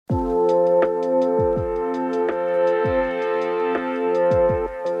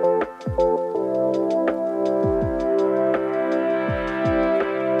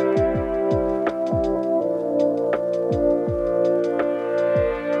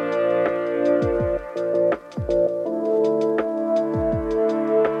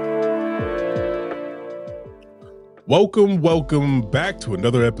Welcome back to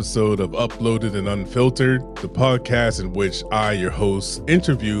another episode of Uploaded and Unfiltered, the podcast in which I, your host,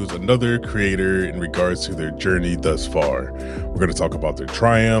 interviews another creator in regards to their journey thus far. We're going to talk about their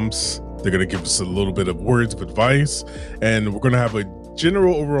triumphs. They're going to give us a little bit of words of advice, and we're going to have a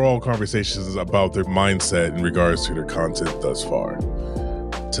general overall conversations about their mindset in regards to their content thus far.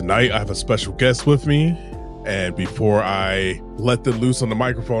 Tonight, I have a special guest with me. And before I let them loose on the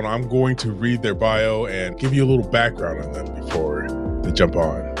microphone, I'm going to read their bio and give you a little background on them before they jump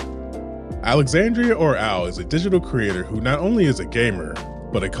on. Alexandria, or Al, is a digital creator who not only is a gamer,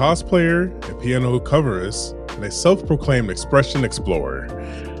 but a cosplayer, a piano coverist, and a self-proclaimed expression explorer.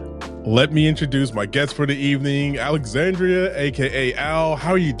 Let me introduce my guest for the evening, Alexandria, aka Al.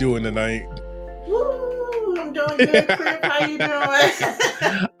 How are you doing tonight? I'm doing good, Crip. How you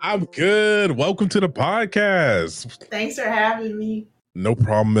doing? I'm good. Welcome to the podcast. Thanks for having me. No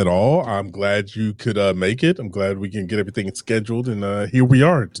problem at all. I'm glad you could make it. I'm glad we can get everything scheduled, and here we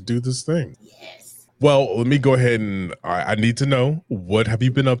are to do this thing. Yes. Well, let me go ahead and I need to know, what have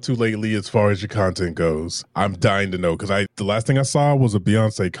you been up to lately as far as your content goes? I'm dying to know, because the last thing I saw was a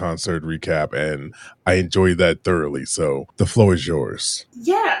Beyonce concert recap, and I enjoyed that thoroughly. So the floor is yours.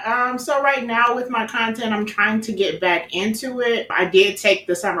 Yeah. So right now with my content, I'm trying to get back into it. I did take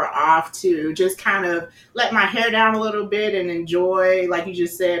the summer off to just kind of let my hair down a little bit and enjoy. Like you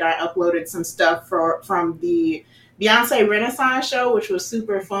just said, I uploaded some stuff from the Beyonce Renaissance show, which was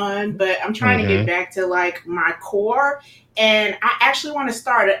super fun, but I'm trying to get back to like my core. And I actually want to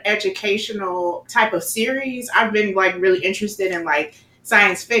start an educational type of series. I've been like really interested in like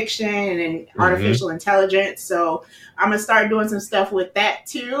science fiction and artificial intelligence. So I'm going to start doing some stuff with that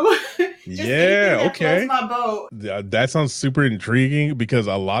too. Yeah, okay. My boat. That sounds super intriguing, because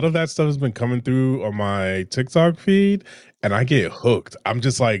a lot of that stuff has been coming through on my TikTok feed, and I get hooked. I'm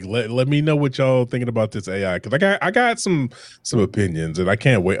just like, let me know what y'all thinking about this AI, because I got some opinions, and I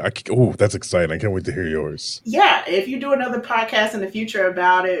can't wait. Oh, that's exciting. I can't wait to hear yours. Yeah, if you do another podcast in the future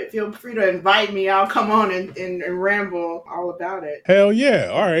about it, feel free to invite me. I'll come on and ramble all about it. Hell yeah.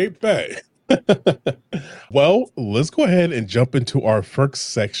 All right, bet. Well, let's go ahead and jump into our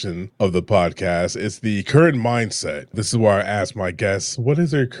first section of the podcast. It's the current mindset. This is where I ask my guests, what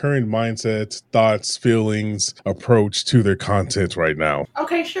is their current mindset, thoughts, feelings, approach to their content right now?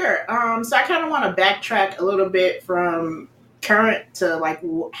 Okay, sure. So I kind of want to backtrack a little bit from current to like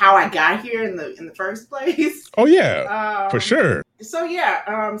how I got here in the first place. Oh yeah, for sure. So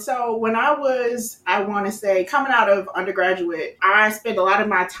yeah, so when I want to say coming out of undergraduate, I spent a lot of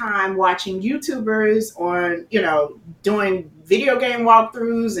my time watching YouTubers on, doing video game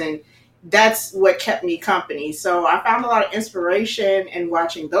walkthroughs, and that's what kept me company. So I found a lot of inspiration in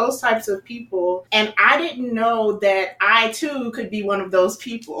watching those types of people. And I didn't know that I too could be one of those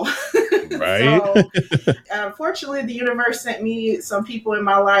people. Right. So fortunately, the universe sent me some people in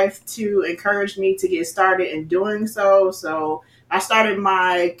my life to encourage me to get started in doing so. So I started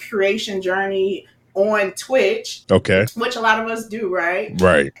my creation journey on Twitch, okay, which a lot of us do, right?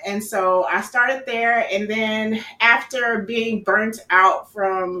 Right. And so I started there, and then after being burnt out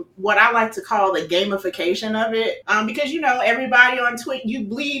from what I like to call the gamification of it, because everybody on Twitch, you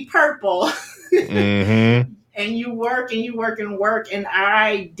bleed purple, and you work and you work and work, and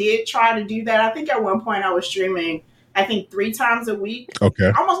I did try to do that. I think at one point I was streaming, I think 3 times a week. Okay.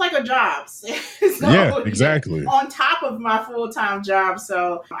 Almost like a job. So, yeah, exactly. On top of my full-time job.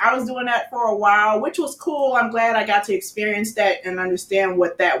 So I was doing that for a while, which was cool. I'm glad I got to experience that and understand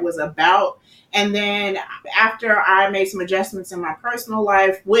what that was about. And then after I made some adjustments in my personal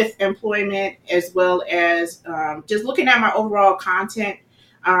life with employment, as well as just looking at my overall content,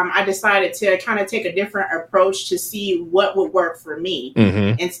 I decided to kind of take a different approach to see what would work for me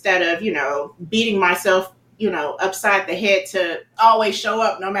instead of, beating myself upside the head to always show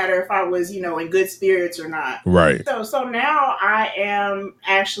up, no matter if I was, in good spirits or not. Right. So now I am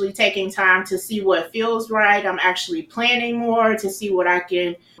actually taking time to see what feels right. I'm actually planning more to see what I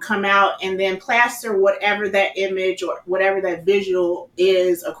can come out and then plaster whatever that image or whatever that visual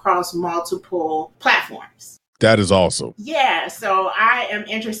is across multiple platforms. That is awesome. Yeah, so I am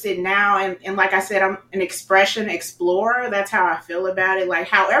interested now, and like I said, I'm an expression explorer. That's how I feel about it. Like,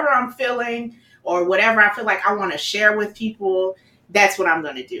 however I'm feeling, or whatever I feel like I want to share with people, that's what I'm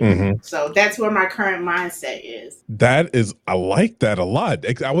going to do. So that's where my current mindset is. I like that a lot.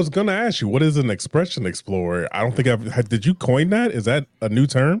 I was going to ask you, what is an expression explorer? I don't think did you coin that? Is that a new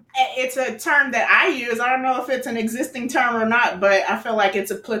term? It's a term that I use. I don't know if it's an existing term or not, but I feel like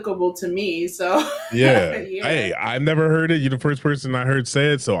it's applicable to me. So yeah. Hey, I've never heard it. You're the first person I heard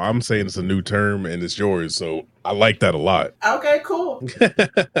say it. So I'm saying it's a new term and it's yours. So I like that a lot. Okay, cool.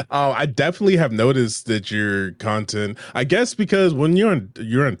 I definitely have noticed that your content, I guess because when you're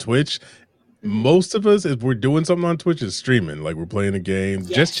on Twitch, Mhm. most of us, if we're doing something on Twitch, is streaming. Like we're playing a game.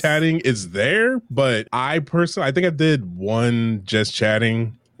 Just Yes. chatting is there, but I think I did one just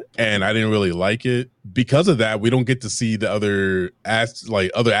chatting and I didn't really like it. Because of that, we don't get to see the other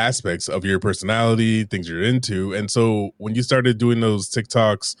aspects of your personality, things you're into. And so when you started doing those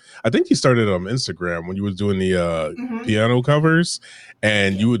TikToks, I think you started on Instagram when you were doing the Mhm. piano covers,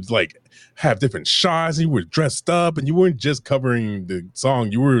 and Yeah. you would like have different shots. You were dressed up, and you weren't just covering the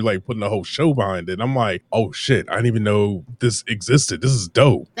song. You were like putting a whole show behind it. And I'm like, oh shit, I didn't even know this existed. This is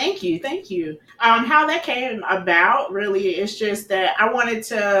dope. Thank you, thank you. How that came about really is just that I wanted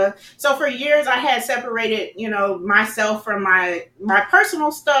to. So for years, I had separated, myself from my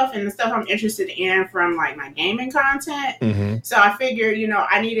personal stuff and the stuff I'm interested in from like my gaming content. Mm-hmm. So I figured,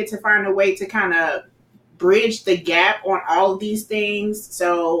 I needed to find a way to kind of bridge the gap on all of these things.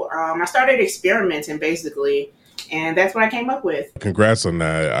 So I started experimenting basically, and that's what I came up with. Congrats on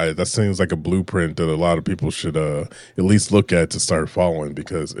that. That seems like a blueprint that a lot of people should at least look at to start following,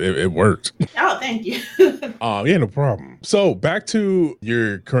 because it worked. Oh, thank you. Yeah, no problem. So back to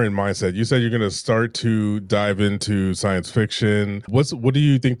your current mindset. You said you're going to start to dive into science fiction. What do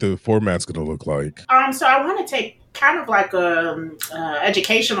you think the format's going to look like? So I want to take kind of like a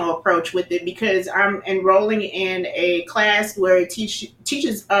educational approach with it, because I'm enrolling in a class where it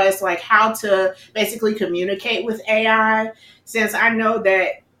teaches us like how to basically communicate with AI, since I know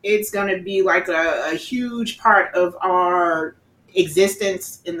that it's going to be like a huge part of our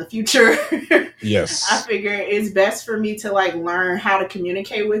existence in the future. Yes. I figure it's best for me to like learn how to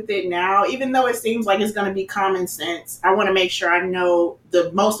communicate with it now, even though it seems like it's going to be common sense. I want to make sure I know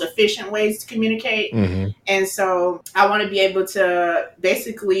the most efficient ways to communicate. Mm-hmm. And so I want to be able to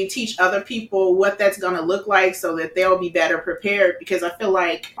basically teach other people what that's going to look like so that they'll be better prepared, because I feel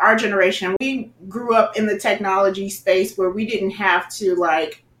like our generation, we grew up in the technology space where we didn't have to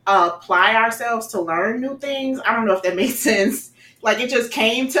like apply ourselves to learn new things. I don't know if that makes sense. Like it just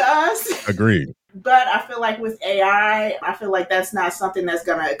came to us. Agreed. But I feel like with AI, I feel like that's not something that's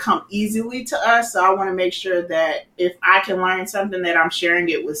going to come easily to us. So I want to make sure that if I can learn something, that I'm sharing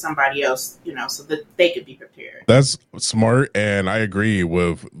it with somebody else, so that they could be prepared. That's smart. And I agree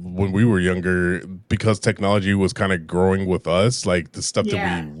with when we were younger, because technology was kind of growing with us, like the stuff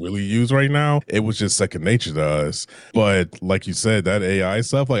that we really use right now, it was just second nature to us. But like you said, that AI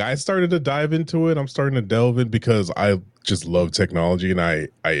stuff, like I started to dive into it. I'm starting to delve in because I just love technology, and I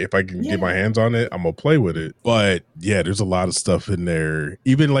if I can get my hands on it, I'm gonna play with it. But yeah, there's a lot of stuff in there.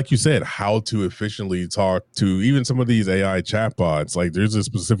 Even like you said, how to efficiently talk to even some of these AI chatbots. Like there's a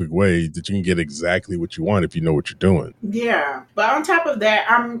specific way that you can get exactly what you want if you know what you're doing. Yeah, but on top of that,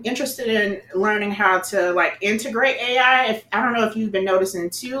 I'm interested in learning how to like integrate AI. I don't know if you've been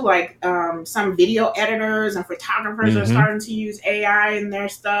noticing too, like some video editors and photographers are starting to use AI in their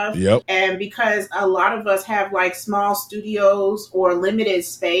stuff. Yep. And because a lot of us have like small studios or limited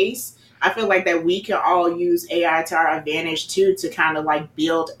space, I feel like that we can all use AI to our advantage too, to kind of like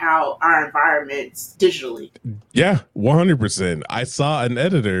build out our environments digitally. Yeah, 100%. I saw an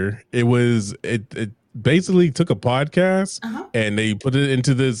editor. It basically took a podcast and they put it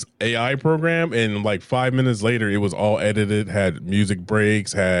into this AI program, and like 5 minutes later it was all edited, had music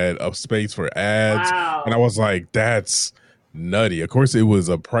breaks, had a space for ads. Wow. And I was like, that's nutty. Of course it was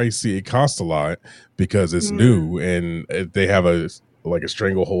it cost a lot because it's new, and they have a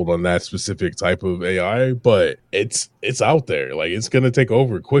stranglehold on that specific type of AI, but it's out there. Like it's gonna take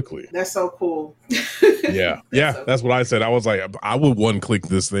over quickly. That's so cool. That's what I said. I was like, I would one click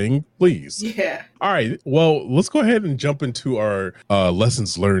this thing, please. Yeah. All right. Well, let's go ahead and jump into our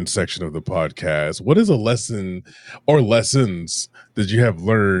lessons learned section of the podcast. What is a lesson or lessons that you have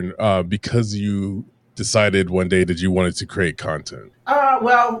learned because you decided one day that you wanted to create content?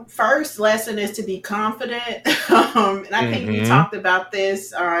 Well, first lesson is to be confident. And I think we talked about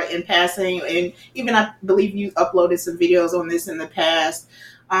this in passing, and even I believe you uploaded some videos on this in the past.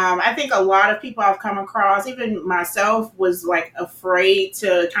 I think a lot of people I've come across, even myself, was like afraid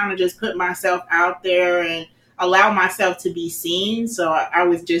to kind of just put myself out there and allow myself to be seen. So I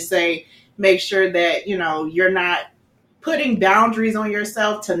would just say, make sure that, you're not putting boundaries on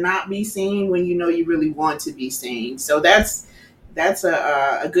yourself to not be seen when you know you really want to be seen. So that's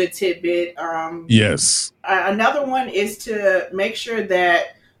a good tidbit. Yes. Another one is to make sure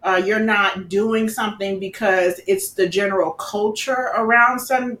that you're not doing something because it's the general culture around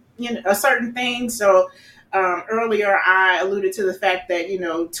a certain thing. So earlier I alluded to the fact that,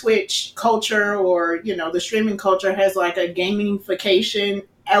 Twitch culture or, the streaming culture has like a gamification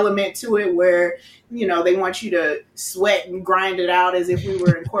element to it where, they want you to sweat and grind it out as if we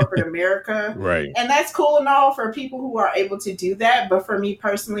were in corporate America. Right. And that's cool and all for people who are able to do that. But for me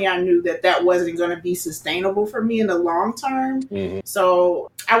personally, I knew that wasn't going to be sustainable for me in the long term. Mm-hmm.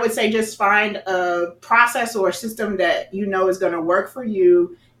 So I would say just find a process or a system that is going to work for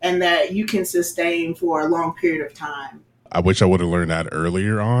you and that you can sustain for a long period of time. I wish I would have learned that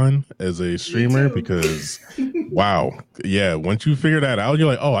earlier on as a streamer because, wow, yeah. Once you figure that out, you're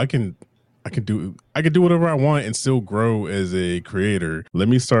like, oh, I can do whatever I want and still grow as a creator. Let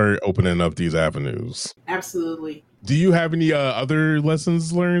me start opening up these avenues. Absolutely. Do you have any other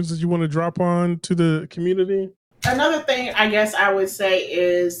lessons learned that you want to drop on to the community? Another thing I guess I would say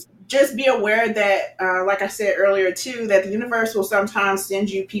is just be aware that, like I said earlier too, that the universe will sometimes send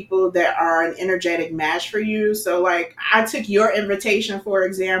you people that are an energetic match for you. So like I took your invitation, for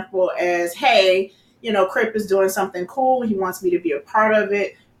example, as, hey, Crip is doing something cool. He wants me to be a part of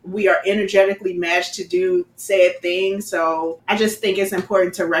it. We are energetically matched to do said thing. So I just think it's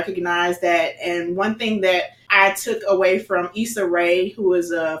important to recognize that. And one thing that I took away from Issa Rae, who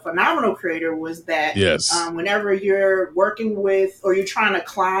is a phenomenal creator, was that whenever you're working with or you're trying to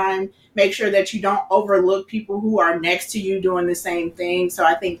climb, make sure that you don't overlook people who are next to you doing the same thing. So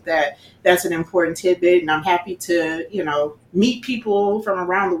I think that that's an important tidbit. And I'm happy to, meet people from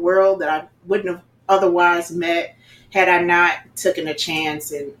around the world that I wouldn't have otherwise met had I not taken a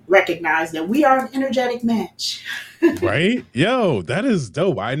chance and recognized that we are an energetic match. Right? Yo, that is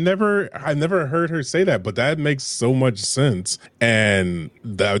dope. I never heard her say that, but that makes so much sense. And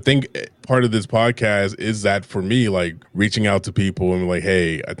I think part of this podcast is that for me, like reaching out to people and like,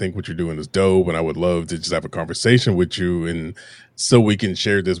 hey, I think what you're doing is dope and I would love to just have a conversation with you and so we can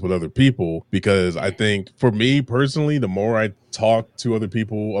share this with other people. Because I think for me personally, the more I talk to other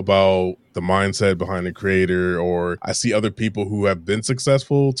people about the mindset behind the creator, or I see other people who have been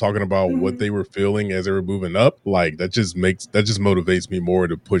successful talking about what they were feeling as they were moving up, like that just motivates me more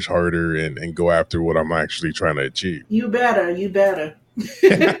to push harder and go after what I'm actually trying to achieve. You better.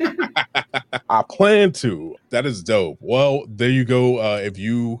 I plan to. That is dope. Well, there you go. If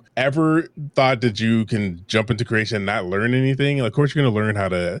you ever thought that you can jump into creation and not learn anything, of course you're going to learn how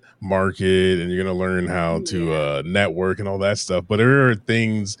to market and you're going to learn how to network and all that stuff. But there are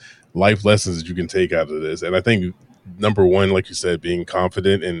things, life lessons that you can take out of this. And I think number one, like you said, being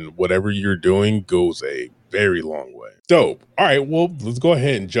confident in whatever you're doing goes a very long way. Dope. All right. Well, let's go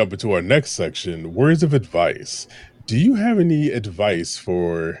ahead and jump into our next section, words of advice. Do you have any advice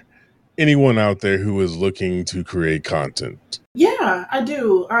for anyone out there who is looking to create content? Yeah, I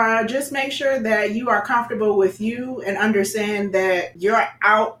do. Just make sure that you are comfortable with you and understand that your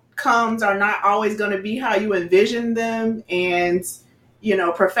outcomes are not always going to be how you envision them. And,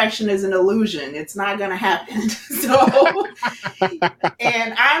 perfection is an illusion. It's not going to happen. So,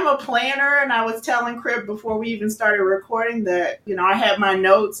 and I'm a planner, and I was telling Crip before we even started recording that, I have my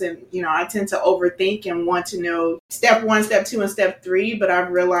notes and, I tend to overthink and want to know step 1, step 2, and step 3. But I've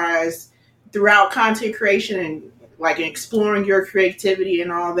realized throughout content creation and like exploring your creativity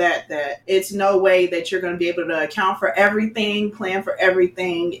and all that it's no way that you're going to be able to account for everything, plan for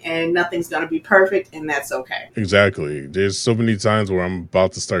everything, and nothing's going to be perfect, and that's okay. Exactly. There's so many times where I'm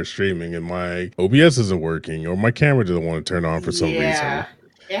about to start streaming and my OBS isn't working or my camera doesn't want to turn on for some reason.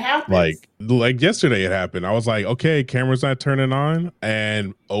 It happens. Like yesterday it happened. I was like, okay, camera's not turning on.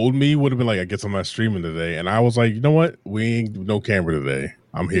 And old me would have been like, I guess I'm not streaming today. And I was like, you know what? We ain't no camera today.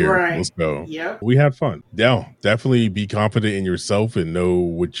 I'm here. Right. Let's go. Yep. We had fun. Yeah, definitely be confident in yourself and know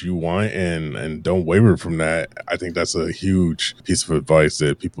what you want and don't waver from that. I think that's a huge piece of advice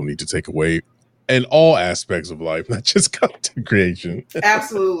that people need to take away in all aspects of life, not just content creation.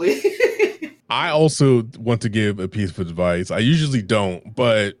 Absolutely. I also want to give a piece of advice. I usually don't,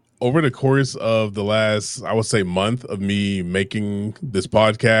 but over the course of the last, I would say, month of me making this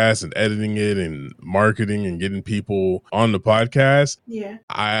podcast and editing it and marketing and getting people on the podcast,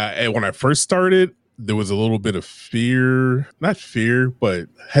 when I first started, there was a little bit of not fear, but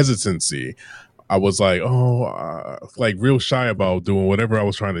hesitancy. I was like, like real shy about doing whatever I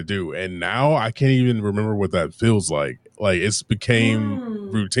was trying to do. And now I can't even remember what that feels like. Like it's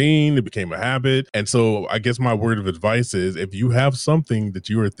became routine. It became a habit. And so I guess my word of advice is if you have something that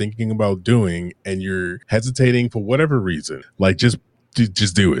you are thinking about doing and you're hesitating for whatever reason, like just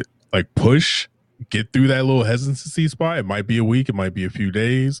do it. Like push, get through that little hesitancy spot. It might be a week, it might be a few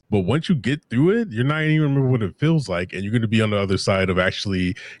days, but once you get through it, you're not even remember what it feels like, and you're going to be on the other side of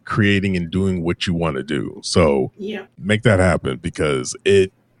actually creating and doing what you want to do. So make that happen because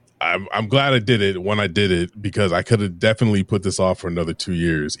it I'm glad I did it when I did it, because I could have definitely put this off for another 2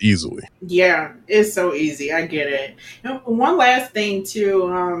 years easily. Yeah, it's so easy. I get it. And one last thing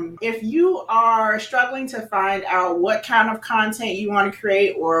too, if you are struggling to find out what kind of content you want to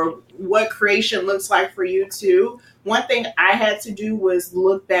create or what creation looks like for you too, one thing I had to do was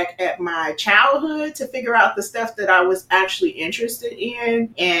look back at my childhood to figure out the stuff that I was actually interested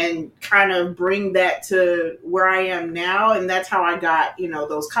in and kind of bring that to where I am now. And that's how I got,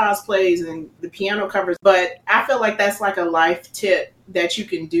 those cosplays and the piano covers. But I feel like that's like a life tip that you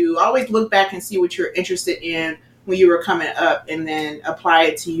can do. Always look back and see what you're interested in when you were coming up and then apply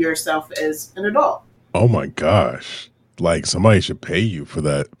it to yourself as an adult. Oh my gosh. Like, somebody should pay you for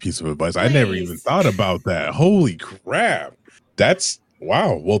that piece of advice. Please. I never even thought about that. Holy crap. That's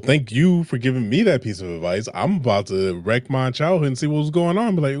wow. Well, thank you for giving me that piece of advice. I'm about to wreck my childhood and see what was going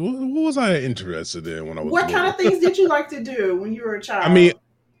on. But like, what was I interested in when I was What kind of things did you like to do when you were a child? I mean,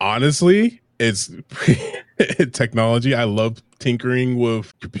 honestly, it's technology. I love tinkering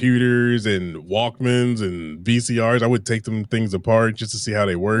with computers and Walkmans and VCRs. I would take them things apart just to see how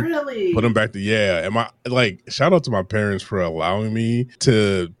they work. Really? Put them back to, and shout out to my parents for allowing me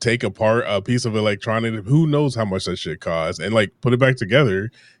to take apart a piece of electronic. Who knows how much that shit costs, and like put it back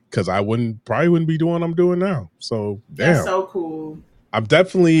together, because I probably wouldn't be doing what I'm doing now. So damn. That's so cool. I'm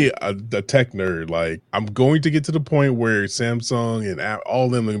definitely a tech nerd. Like, I'm going to get to the point where Samsung and all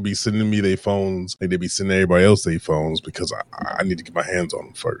of them are going to be sending me their phones, like they be sending everybody else their phones, because I need to get my hands on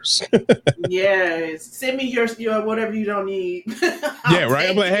them first. Yes. Send me your whatever you don't need. Yeah, right?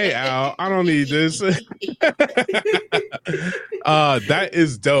 I'm like, hey, Al, I don't need this. That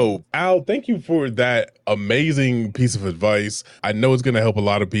is dope. Al, thank you for that amazing piece of advice. I know it's going to help a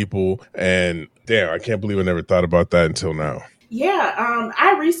lot of people. And damn, I can't believe I never thought about that until now. Yeah,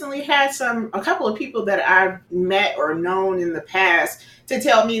 I recently had a couple of people that I've met or known in the past to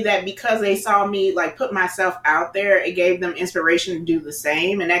tell me that because they saw me like put myself out there, it gave them inspiration to do the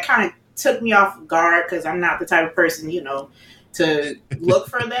same. And that kind of took me off guard, because I'm not the type of person, to look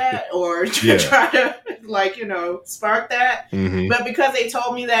for that or try to spark that. Mm-hmm. But because they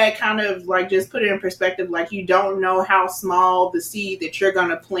told me that, kind of like just put it in perspective, like you don't know how small the seed that you're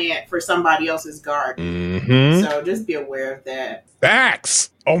going to plant for somebody else's garden. Mm-hmm. So just be aware of that. Facts.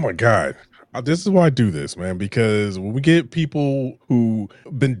 Oh my God. This is why I do this, man, because when we get people who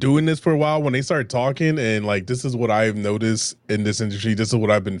been doing this for a while, when they start talking and like, this is what I've noticed in this industry, this is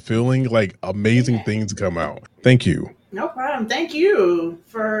what I've been feeling, like amazing things come out. Thank you. No problem. Thank you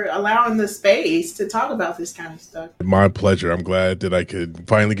for allowing the space to talk about this kind of stuff. My pleasure. I'm glad that I could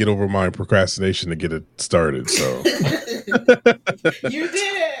finally get over my procrastination to get it started. So you did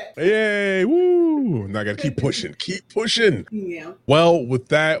it. Yay. Woo. Now I got to keep pushing. Keep pushing. Yeah. Well, with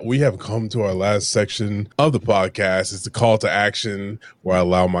that, we have come to our last section of the podcast. It's the call to action, where I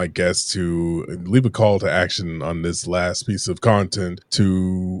allow my guests to leave a call to action on this last piece of content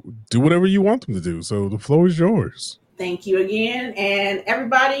to do whatever you want them to do. So the floor is yours. Thank you again. And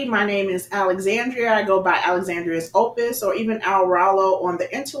everybody, my name is Alexandria. I go by Alexandria's Opus, or even Al Rollo on the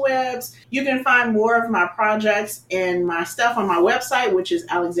interwebs. You can find more of my projects and my stuff on my website, which is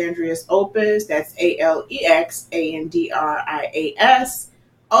Alexandria's Opus. That's ALEXANDRIAS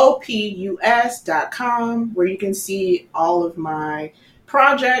OPUS.com, where you can see all of my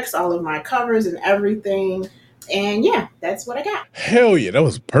projects, all of my covers and everything. And yeah, that's what I got. Hell yeah, that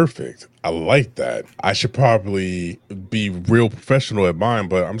was perfect. I like that. I should probably be real professional at mine,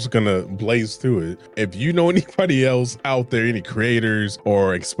 but I'm just going to blaze through it. If you know anybody else out there, any creators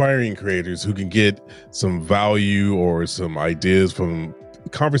or aspiring creators who can get some value or some ideas from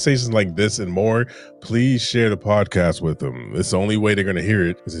conversations like this and more, please share the podcast with them. It's the only way they're going to hear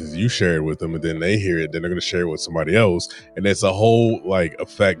it is you share it with them, and then they hear it, then they're going to share it with somebody else, and it's a whole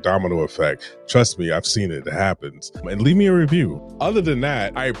domino effect. Trust me, I've seen it. It happens. And leave me a review. Other than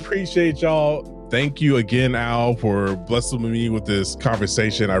that, I appreciate y'all. Thank you again, Al, for blessing me with this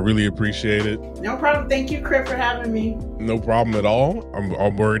conversation. I really appreciate it. No problem. Thank you, Chris, for having me. No problem at all.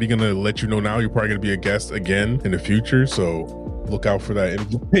 I'm already going to let you know now. You're probably going to be a guest again in the future, so look out for that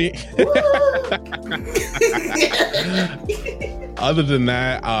invite. Other than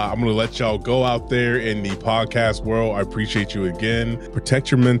that, I'm going to let y'all go out there in the podcast world. I appreciate you again. Protect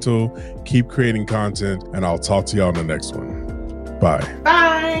your mental, keep creating content, and I'll talk to y'all in the next one. Bye.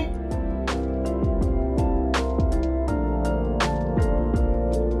 Bye.